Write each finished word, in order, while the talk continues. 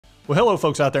Well, hello,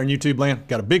 folks out there in YouTube land.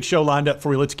 Got a big show lined up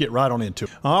for you. Let's get right on into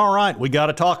it. All right, we got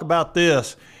to talk about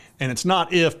this. And it's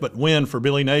not if, but when for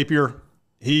Billy Napier.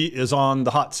 He is on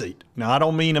the hot seat. Now, I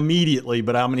don't mean immediately,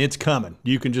 but I mean it's coming.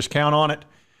 You can just count on it.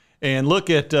 And look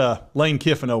at Lane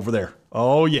Kiffin over there.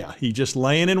 Oh, yeah, he's just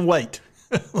laying in wait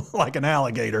like an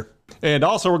alligator. And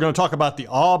also, we're going to talk about the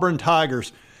Auburn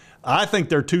Tigers. I think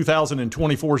they're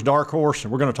 2024's dark horse,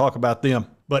 and we're going to talk about them.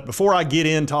 But before I get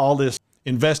into all this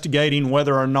investigating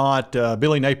whether or not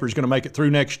Billy Napier is going to make it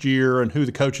through next year and who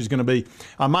the coach is going to be,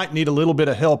 I might need a little bit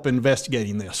of help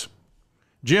investigating this.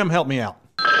 Jim, help me out.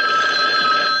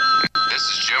 This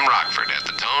is Jim Rockford. At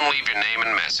the tone, leave your name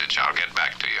and message. I'll get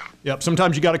back to you. Yep,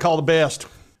 sometimes you got to call the best.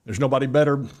 There's nobody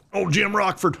better. Oh, Jim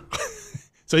Rockford.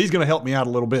 So he's going to help me out a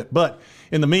little bit. But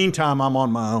in the meantime, I'm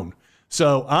on my own.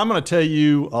 So I'm going to tell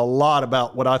you a lot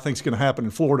about what I think is going to happen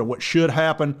in Florida, what should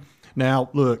happen. Now,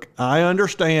 look, I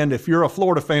understand if you're a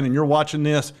Florida fan and you're watching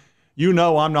this, you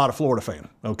know I'm not a Florida fan,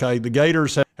 okay? The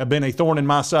Gators have been a thorn in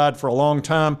my side for a long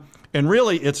time, and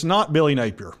really it's not Billy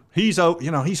Napier. He's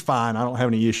fine. I don't have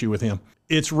any issue with him.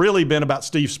 It's really been about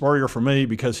Steve Spurrier for me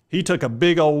because he took a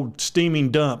big old steaming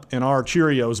dump in our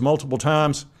Cheerios multiple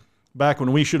times back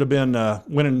when we should have been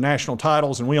winning national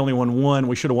titles, and we only won one.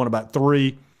 We should have won about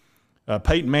 3.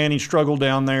 Peyton Manning struggled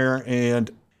down there, and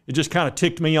it just kind of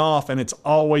ticked me off, and it's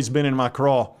always been in my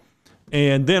craw.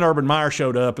 And then Urban Meyer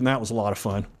showed up, and that was a lot of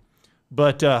fun.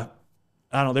 But I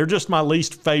don't know, they're just my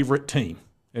least favorite team.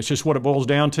 It's just what it boils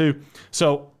down to.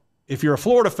 So if you're a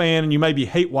Florida fan and you maybe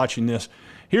hate watching this,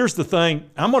 here's the thing.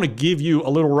 I'm going to give you a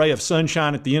little ray of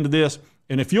sunshine at the end of this,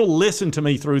 and if you'll listen to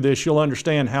me through this, you'll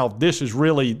understand how this is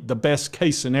really the best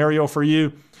case scenario for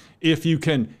you. If you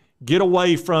can get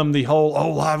away from the whole,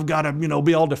 oh, I've got to,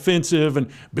 be all defensive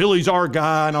and Billy's our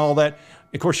guy and all that.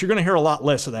 Of course, you're going to hear a lot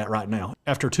less of that right now.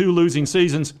 After 2 losing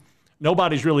seasons,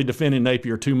 nobody's really defending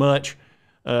Napier too much.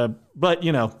 But,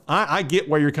 I get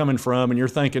where you're coming from, and you're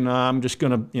thinking, I'm just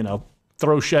going to,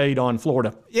 throw shade on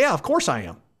Florida. Yeah, of course I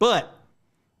am. But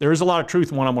there is a lot of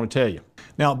truth in what I'm going to tell you.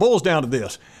 Now, it boils down to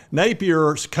this.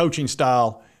 Napier's coaching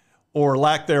style, or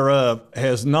lack thereof,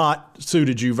 has not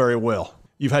suited you very well.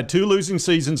 You've had 2 losing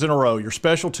seasons in a row. Your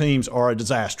special teams are a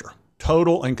disaster,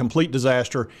 total and complete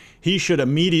disaster. He should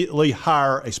immediately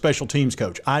hire a special teams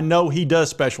coach. I know he does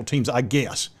special teams, I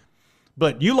guess.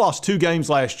 But you lost 2 games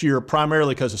last year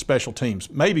primarily because of special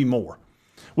teams, maybe more,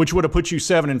 which would have put you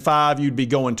 7-5. You'd be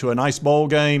going to a nice bowl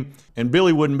game, and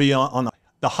Billy wouldn't be on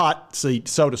the hot seat,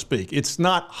 so to speak. It's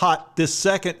not hot this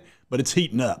second, but it's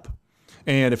heating up.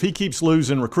 And if he keeps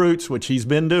losing recruits, which he's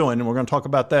been doing, and we're going to talk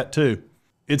about that too,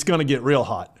 it's going to get real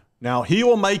hot. Now, he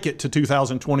will make it to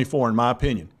 2024, in my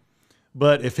opinion.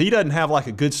 But if he doesn't have like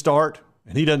a good start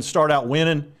and he doesn't start out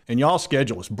winning, and y'all's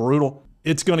schedule is brutal,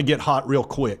 it's going to get hot real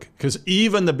quick because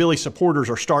even the Billy supporters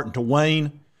are starting to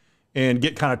wane and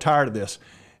get kind of tired of this.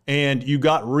 And you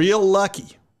got real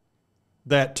lucky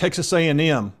that Texas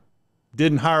A&M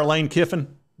didn't hire Lane Kiffin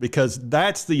because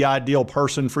that's the ideal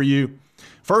person for you.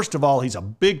 First of all, he's a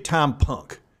big-time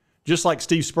punk, just like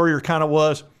Steve Spurrier kind of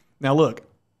was. Now, look,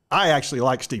 I actually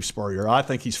like Steve Spurrier. I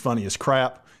think he's funny as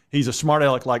crap. He's a smart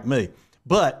aleck like me.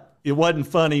 But it wasn't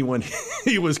funny when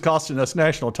he was costing us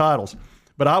national titles.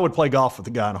 But I would play golf with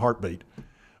the guy in a heartbeat.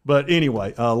 But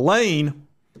anyway, Lane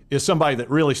is somebody that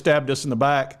really stabbed us in the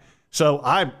back. So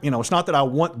it's not that I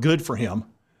want good for him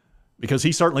because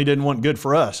he certainly didn't want good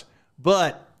for us.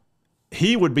 But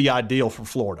he would be ideal for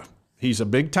Florida. He's a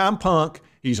big-time punk.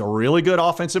 He's a really good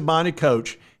offensive-minded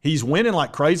coach. He's winning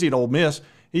like crazy at Ole Miss.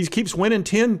 He keeps winning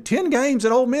 10 games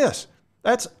at Ole Miss.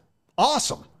 That's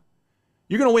awesome.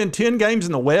 You're going to win 10 games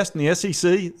in the West and the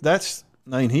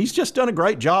SEC? He's just done a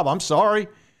great job. I'm sorry.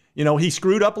 He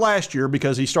screwed up last year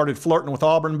because he started flirting with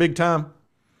Auburn big time.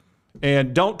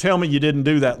 And don't tell me you didn't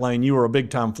do that, Lane. You were a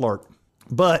big-time flirt.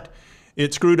 But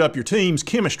it screwed up your team's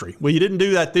chemistry. Well, you didn't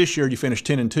do that this year. You finished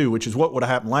 10-2, which is what would have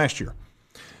happened last year.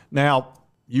 Now,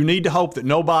 you need to hope that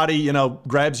nobody,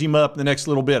 grabs him up in the next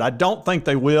little bit. I don't think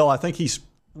they will. I think he's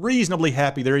reasonably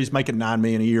happy there. He's making $9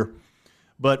 million a year.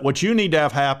 But what you need to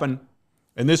have happen,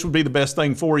 and this would be the best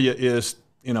thing for you, is,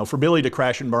 for Billy to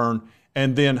crash and burn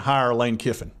and then hire Lane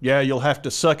Kiffin. Yeah, you'll have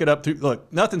to suck it up through.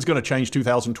 Look, nothing's going to change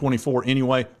 2024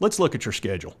 anyway. Let's look at your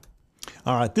schedule.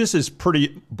 All right, this is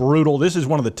pretty brutal. This is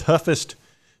one of the toughest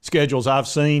schedules I've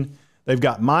seen. They've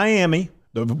got Miami.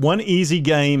 The one easy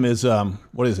game is,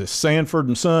 what is this, Sanford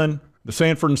and Son? The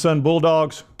Sanford and Son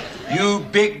Bulldogs. You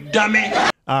big dummy.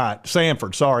 All right,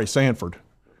 Sanford.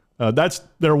 That's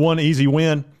their one easy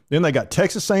win. Then they got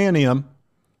Texas A&M,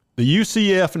 the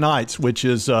UCF Knights, which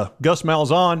is Gus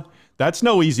Malzahn. That's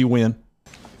no easy win.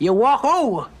 You walk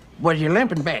over, but you're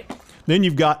limping back. Then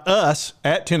you've got us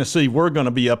at Tennessee. We're going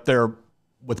to be up there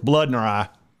with blood in our eye.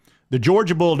 The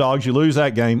Georgia Bulldogs, you lose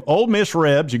that game. Ole Miss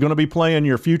Rebs, you're going to be playing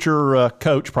your future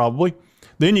coach probably.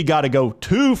 Then you got to go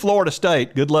to Florida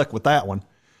State. Good luck with that one.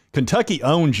 Kentucky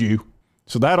owns you,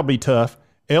 so that'll be tough.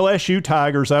 LSU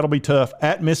Tigers, that'll be tough.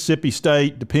 At Mississippi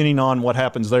State, depending on what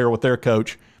happens there with their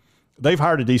coach. They've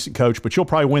hired a decent coach, but you'll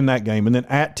probably win that game. And then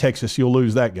at Texas, you'll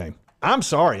lose that game. I'm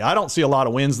sorry, I don't see a lot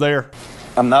of wins there.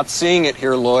 I'm not seeing it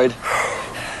here, Lloyd.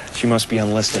 She must be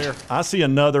unlisted. I see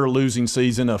another losing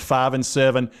season of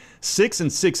 5-7.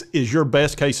 6-6 is your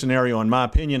best case scenario, in my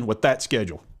opinion, with that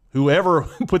schedule. Whoever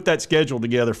put that schedule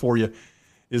together for you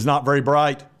is not very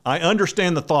bright. I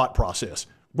understand the thought process.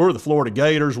 We're the Florida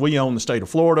Gators. We own the state of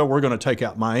Florida. We're going to take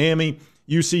out Miami,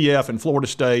 UCF, and Florida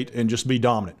State and just be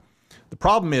dominant. The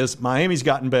problem is Miami's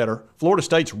gotten better. Florida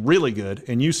State's really good,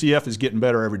 and UCF is getting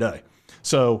better every day.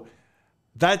 So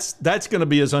that's going to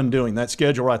be his undoing. That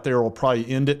schedule right there will probably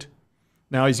end it.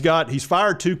 Now he's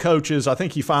fired 2 coaches. I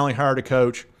think he finally hired a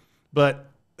coach. But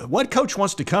what coach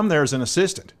wants to come there as an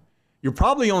assistant? You're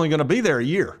probably only going to be there a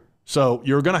year. So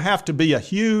you're going to have to be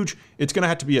it's going to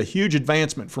have to be a huge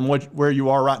advancement from where you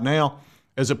are right now,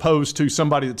 as opposed to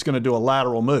somebody that's going to do a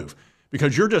lateral move,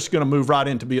 because you're just going to move right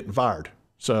into getting fired.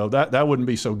 So that wouldn't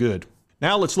be so good.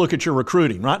 Now let's look at your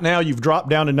recruiting. Right now you've dropped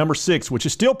down to number 6, which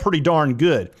is still pretty darn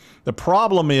good. The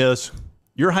problem is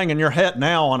you're hanging your hat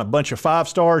now on a bunch of 5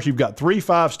 stars. You've got 3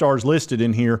 5 stars listed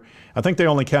in here. I think they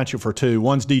only count you for 2.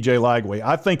 One's DJ Lagway.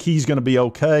 I think he's going to be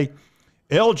okay.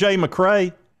 LJ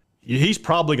McCray, he's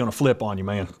probably going to flip on you,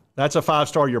 man. That's a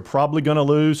 5-star you're probably going to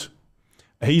lose.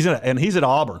 He's at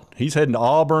Auburn. He's heading to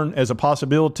Auburn as a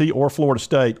possibility, or Florida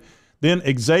State. Then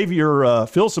Xavier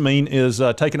Filsaime is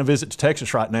taking a visit to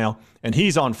Texas right now, and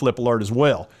he's on flip alert as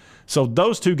well. So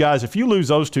those 2 guys, if you lose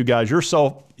those 2 guys,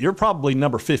 you're probably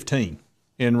number 15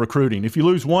 in recruiting. If you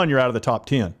lose one, you're out of the top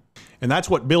 10. And that's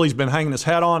what Billy's been hanging his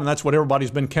hat on, and that's what everybody's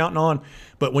been counting on.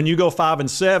 But when you go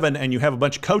 5-7 and you have a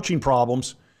bunch of coaching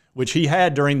problems, which he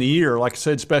had during the year, like I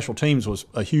said, special teams was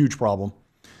a huge problem.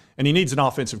 And he needs an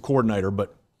offensive coordinator,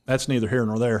 but that's neither here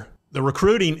nor there. The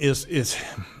recruiting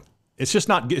it's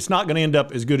not going to end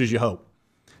up as good as you hope.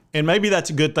 And maybe that's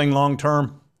a good thing long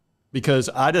term, because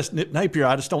Napier,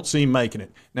 I just don't see him making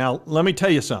it. Now, let me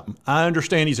tell you something. I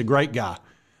understand he's a great guy.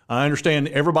 I understand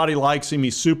everybody likes him.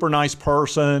 He's a super nice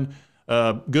person,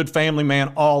 good family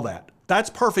man, all that. That's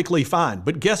perfectly fine.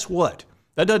 But guess what?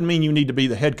 That doesn't mean you need to be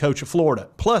the head coach of Florida.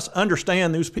 Plus,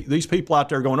 understand these people out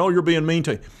there going, oh, you're being mean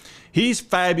to him. He's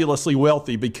fabulously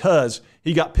wealthy because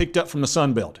he got picked up from the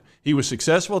Sun Belt. He was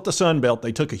successful at the Sun Belt.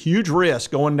 They took a huge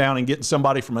risk going down and getting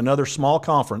somebody from another small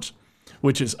conference,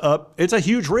 which is it's a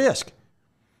huge risk.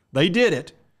 They did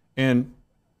it and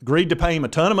agreed to pay him a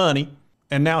ton of money,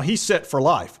 and now he's set for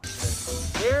life.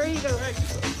 There you go.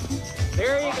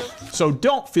 There you go. So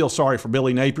don't feel sorry for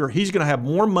Billy Napier. He's going to have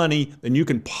more money than you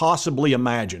can possibly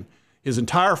imagine. His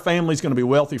entire family is going to be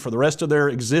wealthy for the rest of their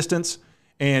existence,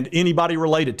 and anybody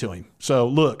related to him. So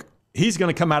look, he's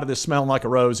going to come out of this smelling like a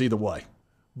rose either way.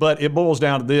 But it boils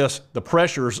down to this: the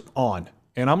pressure's on.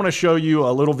 And I'm going to show you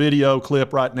a little video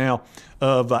clip right now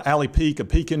of Allie Peek, a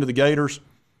peek into the Gators.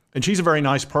 And she's a very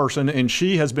nice person, and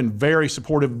she has been very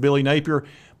supportive of Billy Napier,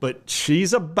 but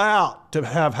she's about to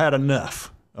have had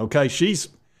enough, okay?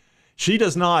 She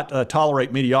does not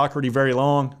tolerate mediocrity very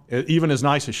long, even as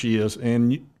nice as she is,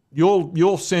 and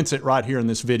you'll sense it right here in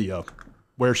this video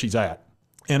where she's at.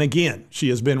 And again, she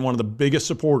has been one of the biggest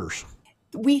supporters.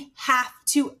 We have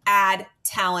to add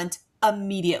talent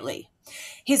immediately.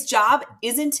 His job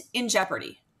isn't in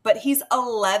jeopardy, but he's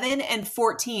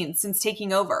 11-14 since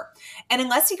taking over. And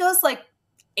unless he goes like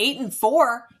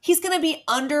 8-4, he's going to be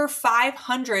under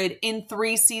 500 in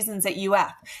 3 seasons at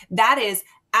UF. That is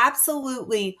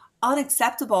absolutely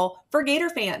unacceptable for Gator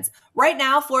fans. Right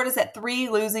now, Florida's at 3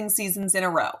 losing seasons in a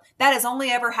row. That has only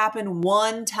ever happened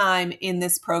one time in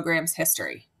this program's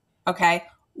history. Okay?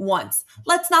 Once.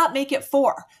 Let's not make it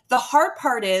 4. The hard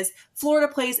part is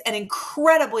Florida plays an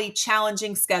incredibly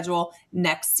challenging schedule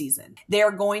next season. They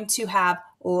are going to have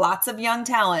lots of young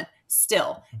talent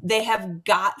still. They have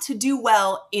got to do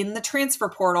well in the transfer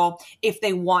portal if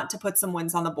they want to put some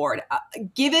wins on the board.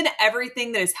 Given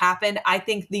everything that has happened, I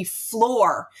think the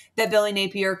floor that Billy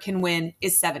Napier can win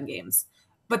is 7 games.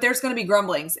 But there's going to be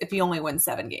grumblings if he only wins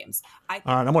 7 games. All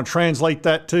right, I'm going to translate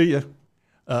that to you.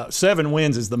 7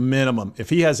 wins is the minimum. If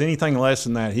he has anything less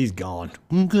than that, he's gone.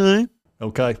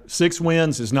 Okay. 6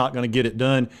 wins is not going to get it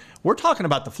done. We're talking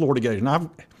about the Florida Gators, and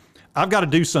I've got to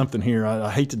do something here.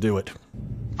 I hate to do it.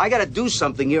 I got to do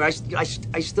something here. I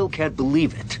still can't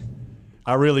believe it.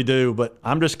 I really do, but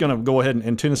I'm just going to go ahead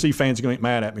and Tennessee fans are going to get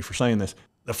mad at me for saying this.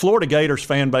 the Florida Gators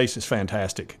fan base is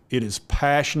fantastic. It is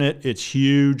passionate. It's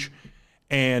huge.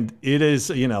 And it is,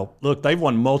 look, they've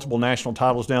won multiple national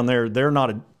titles down there.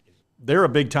 They're a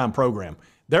big-time program.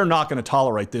 They're not going to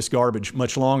tolerate this garbage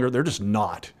much longer. They're just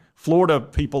not. Florida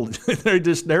people,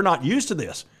 they're not used to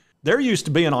this. They're used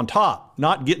to being on top,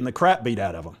 not getting the crap beat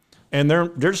out of them. And they're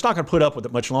just not going to put up with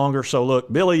it much longer. So,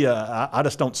 look, Billy, I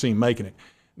just don't see him making it.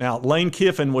 Now, Lane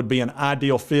Kiffin would be an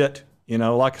ideal fit.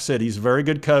 Like I said, he's a very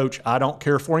good coach. I don't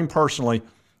care for him personally.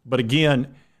 But,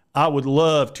 again, I would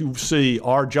love to see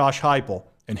our Josh Heupel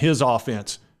and his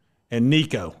offense and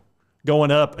Nico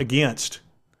going up against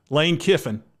Lane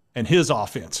Kiffin and his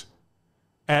offense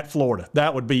at Florida.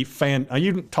 That would be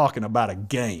you're talking about a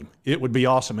game. It would be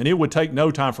awesome. And it would take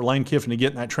no time for Lane Kiffin to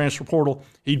get in that transfer portal.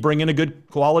 He'd bring in a good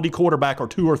quality quarterback or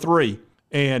two or three,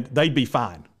 and they'd be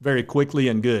fine very quickly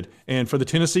and good. And for the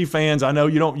Tennessee fans, I know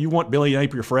you want Billy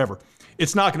Napier forever.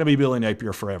 It's not going to be Billy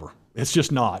Napier forever. It's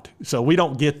just not. So we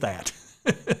don't get that.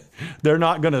 They're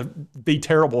not going to be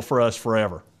terrible for us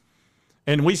forever.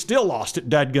 And we still lost at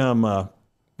dadgum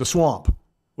the Swamp,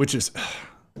 which is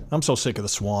I'm so sick of the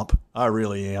Swamp. I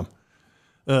really am.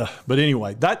 But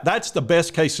anyway, that's the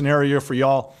best case scenario for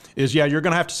y'all is, you're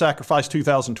going to have to sacrifice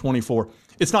 2024.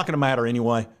 It's not going to matter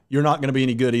anyway. You're not going to be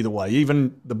any good either way.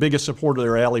 Even the biggest supporter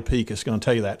there, Allie Peak, is going to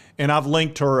tell you that. And I've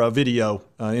linked her video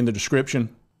in the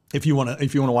description if you want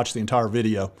to watch the entire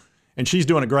video. And she's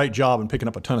doing a great job and picking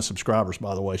up a ton of subscribers,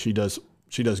 by the way. She does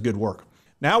good work.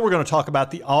 Now we're going to talk about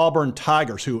the Auburn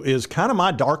Tigers, who is kind of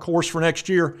my dark horse for next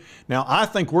year. Now, I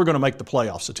think we're going to make the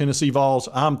playoffs. The Tennessee Vols,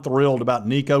 I'm thrilled about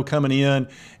Nico coming in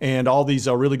and all these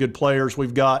really good players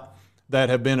we've got that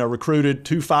have been recruited,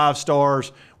 2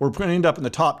 5-stars. We're going to end up in the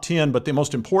top 10, but the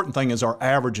most important thing is our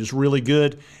average is really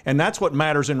good, and that's what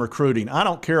matters in recruiting. I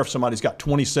don't care if somebody's got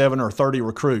 27 or 30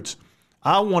 recruits.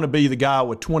 I want to be the guy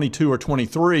with 22 or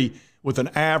 23 with an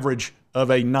average of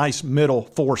a nice middle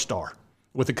 4-star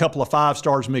with a couple of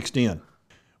 5-stars mixed in,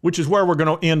 which is where we're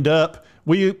going to end up.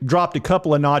 We dropped a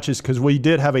couple of notches because we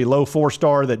did have a low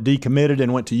 4-star that decommitted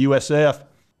and went to USF,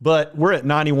 but we're at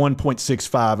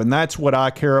 91.65, and that's what I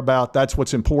care about. That's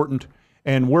what's important,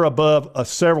 and we're above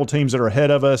several teams that are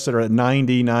ahead of us that are at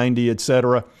 90, et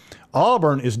cetera.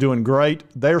 Auburn is doing great.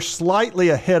 They're slightly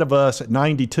ahead of us at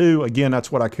 92. Again,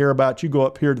 that's what I care about. You go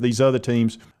up here to these other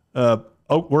teams.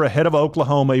 We're ahead of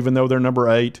Oklahoma, even though they're number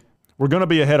 8. We're going to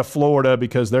be ahead of Florida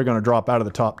because they're going to drop out of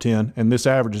the top 10, and this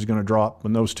average is going to drop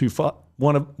when those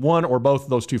one or both of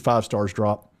those 2 5-stars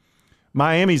drop.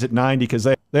 Miami's at 90 because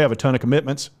they have a ton of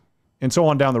commitments and so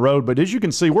on down the road. But as you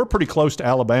can see, we're pretty close to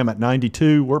Alabama at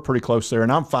 92. We're pretty close there,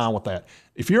 and I'm fine with that.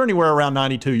 If you're anywhere around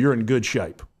 92, you're in good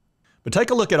shape. But take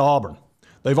a look at Auburn.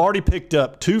 They've already picked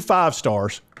up 2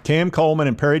 5-stars, Cam Coleman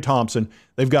and Perry Thompson.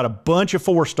 They've got a bunch of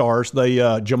 4-stars.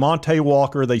 Jamonte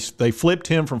Walker, they flipped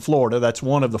him from Florida. That's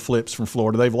one of the flips from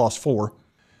Florida. They've lost 4.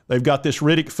 They've got this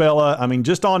Riddick fella. I mean,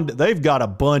 they've got a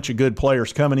bunch of good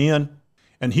players coming in.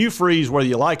 And Hugh Freeze, whether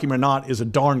you like him or not, is a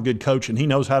darn good coach, and he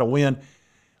knows how to win.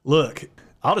 Look,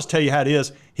 I'll just tell you how it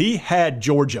is. He had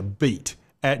Georgia beat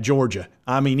at Georgia.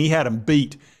 I mean, he had them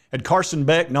beat. Had Carson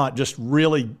Beck not just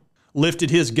really lifted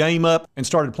his game up and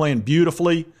started playing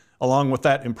beautifully, along with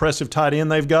that impressive tight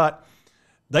end they've got,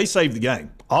 they saved the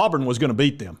game. Auburn was going to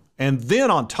beat them. And then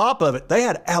on top of it, they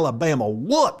had Alabama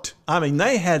whooped. I mean,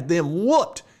 they had them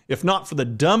whooped, if not for the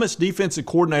dumbest defensive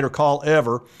coordinator call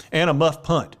ever and a muff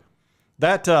punt.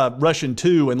 That rushing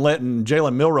 2 and letting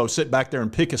Jalen Milroe sit back there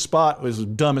and pick his spot was the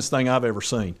dumbest thing I've ever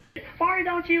seen. Why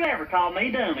don't you ever call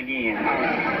me dumb again?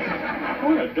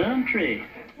 What a dumb trick.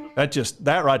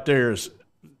 That right there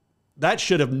that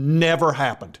should have never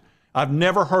happened. I've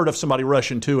never heard of somebody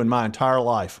rushing 2 in my entire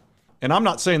life. And I'm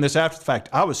not saying this after the fact.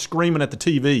 I was screaming at the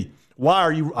TV.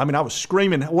 I was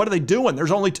screaming, what are they doing?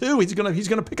 There's only 2. He's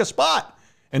gonna pick a spot.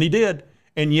 And he did.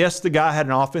 And yes, the guy had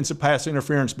an offensive pass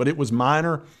interference, but it was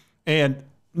minor. And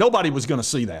nobody was going to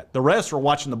see that. The rest were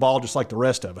watching the ball just like the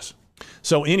rest of us.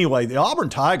 So anyway, the Auburn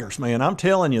Tigers, man, I'm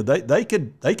telling you, they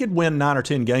could win 9 or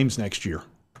 10 games next year.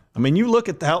 I mean, you look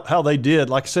at how they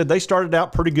did. Like I said, they started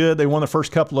out pretty good. They won the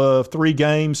first couple of 3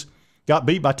 games, got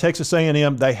beat by Texas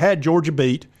A&M. They had Georgia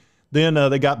beat. Then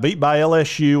they got beat by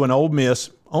LSU and Ole Miss,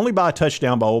 only by a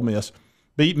touchdown by Ole Miss.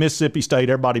 Beat Mississippi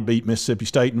State. Everybody beat Mississippi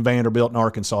State and Vanderbilt and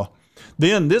Arkansas.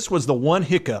 Then this was the one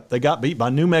hiccup. They got beat by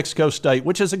New Mexico State,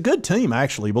 which is a good team,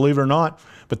 actually, believe it or not.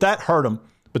 But that hurt them.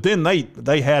 But then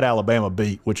they had Alabama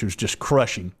beat, which was just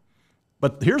crushing.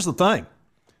 But here's the thing.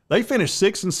 They finished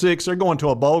 6-6. They're going to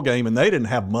a bowl game, and they didn't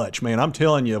have much, man. I'm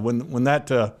telling you, when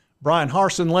that Brian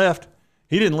Harsin left,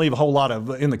 he didn't leave a whole lot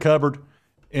in the cupboard.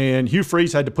 And Hugh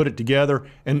Freeze had to put it together.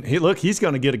 And look, he's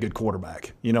going to get a good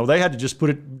quarterback. You know, they had to just put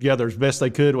it together as best they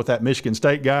could with that Michigan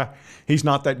State guy. He's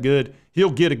not that good.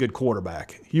 He'll get a good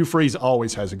quarterback. Hugh Freeze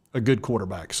always has a good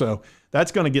quarterback. So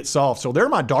that's going to get solved. So they're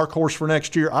my dark horse for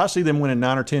next year. I see them winning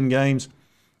 9 or 10 games.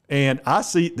 And I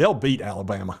see they'll beat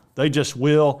Alabama. They just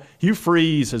will. Hugh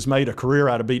Freeze has made a career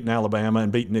out of beating Alabama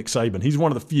and beating Nick Saban. He's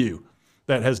one of the few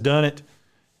that has done it.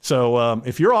 So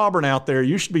if you're Auburn out there,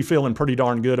 you should be feeling pretty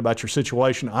darn good about your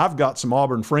situation. I've got some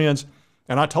Auburn friends,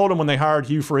 and I told them when they hired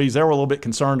Hugh Freeze, they were a little bit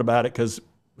concerned about it because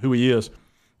who he is.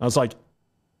 I was like,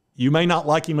 you may not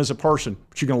like him as a person,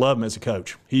 but you're going to love him as a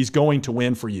coach. He's going to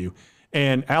win for you.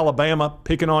 And Alabama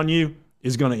picking on you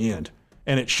is going to end.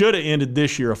 And it should have ended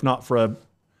this year if not for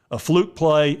a fluke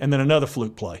play and then another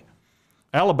fluke play.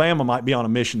 Alabama might be on a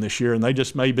mission this year, and they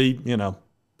just may be, you know,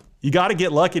 you got to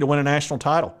get lucky to win a national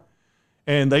title.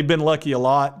 And they've been lucky a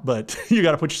lot, but you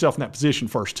got to put yourself in that position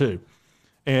first too.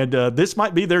 And this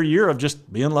might be their year of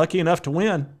just being lucky enough to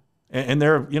win. And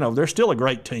they're still a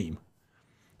great team.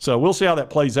 So we'll see how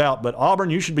that plays out. But Auburn,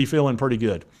 you should be feeling pretty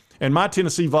good. And my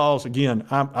Tennessee Vols, again,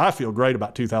 I feel great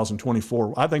about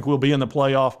 2024. I think we'll be in the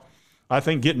playoff. I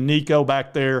think getting Nico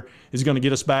back there is going to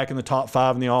get us back in the top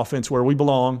 5 in the offense where we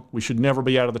belong. We should never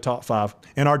be out of the top 5.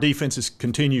 And our defense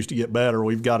continues to get better.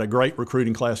 We've got a great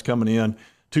recruiting class coming in,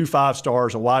 2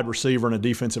 5-stars, a wide receiver, and a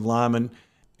defensive lineman.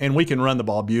 And we can run the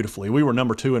ball beautifully. We were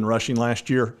number 2 in rushing last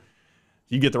year.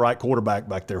 You get the right quarterback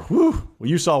back there. Whew. Well,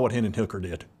 you saw what Hendon Hooker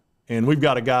did. And we've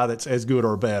got a guy that's as good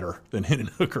or better than Hendon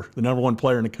Hooker, the number 1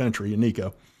 player in the country, and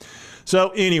Nico.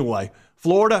 So anyway,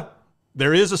 Florida,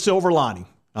 there is a silver lining.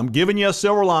 I'm giving you a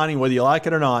silver lining, whether you like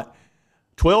it or not.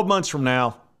 12 months from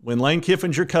now, when Lane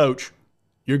Kiffin's your coach,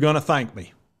 you're going to thank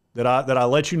me that I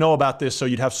let you know about this so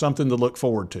you'd have something to look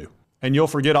forward to. And you'll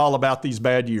forget all about these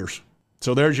bad years.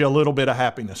 So there's you a little bit of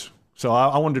happiness. So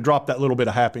I wanted to drop that little bit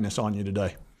of happiness on you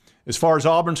today. As far as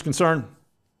Auburn's concerned,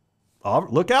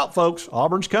 look out, folks.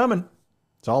 Auburn's coming.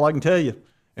 That's all I can tell you.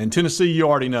 And Tennessee, you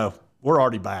already know. We're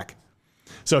already back.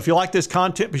 So if you like this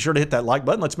content, be sure to hit that like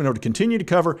button. Let's me know to continue to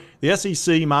cover the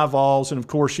SEC, my Vols, and of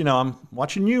course, you know, I'm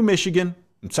watching you, Michigan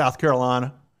and South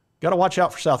Carolina. Got to watch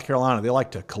out for South Carolina. They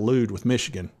like to collude with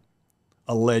Michigan,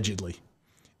 allegedly.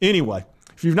 Anyway,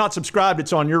 if you've not subscribed,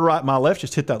 it's on your right, my left.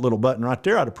 Just hit that little button right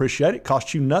there. I'd appreciate it.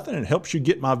 Costs you nothing and it helps you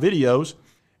get my videos.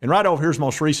 And right over here's the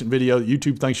most recent video that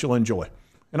YouTube thinks you'll enjoy.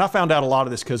 And I found out a lot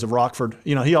of this because of Rockford.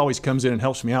 You know, he always comes in and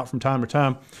helps me out from time to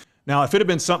time. Now, if it had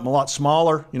been something a lot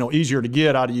smaller, you know, easier to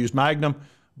get, I'd have used Magnum.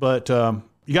 But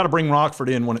you got to bring Rockford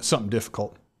in when it's something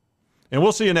difficult. And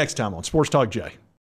we'll see you next time on Sports Talk Jay.